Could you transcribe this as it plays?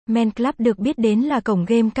manvip được biết đến là cổng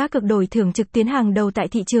game cá cược đổi thưởng trực tuyến hàng đầu tại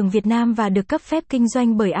thị trường Việt Nam và được cấp phép kinh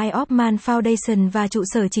doanh bởi Isle of Man Foundation và trụ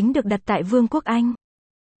sở chính được đặt tại Vương quốc Anh.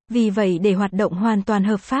 Vì vậy để hoạt động hoàn toàn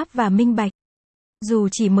hợp pháp và minh bạch. Dù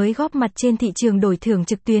chỉ mới góp mặt trên thị trường đổi thưởng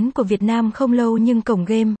trực tuyến của Việt Nam không lâu nhưng cổng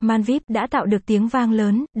game manvip đã tạo được tiếng vang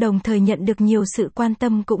lớn, đồng thời nhận được nhiều sự quan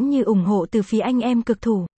tâm cũng như ủng hộ từ phía anh em cực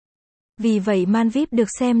thủ. Vì vậy manvip được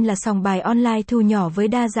xem là sòng bài online thu nhỏ với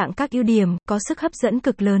đa dạng các ưu điểm, có sức hấp dẫn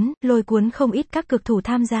cực lớn, lôi cuốn không ít các cực thủ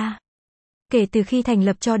tham gia. Kể từ khi thành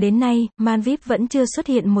lập cho đến nay, manvip vẫn chưa xuất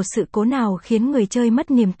hiện một sự cố nào khiến người chơi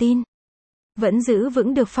mất niềm tin. Vẫn giữ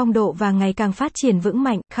vững được phong độ và ngày càng phát triển vững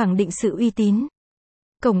mạnh, khẳng định sự uy tín.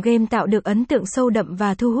 Cổng game tạo được ấn tượng sâu đậm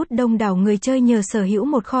và thu hút đông đảo người chơi nhờ sở hữu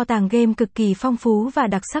một kho tàng game cực kỳ phong phú và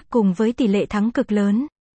đặc sắc cùng với tỷ lệ thắng cực lớn.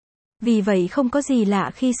 Vì vậy không có gì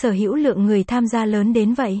lạ khi sở hữu lượng người tham gia lớn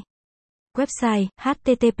đến vậy. Website: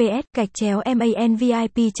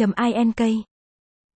 https://manvip.ink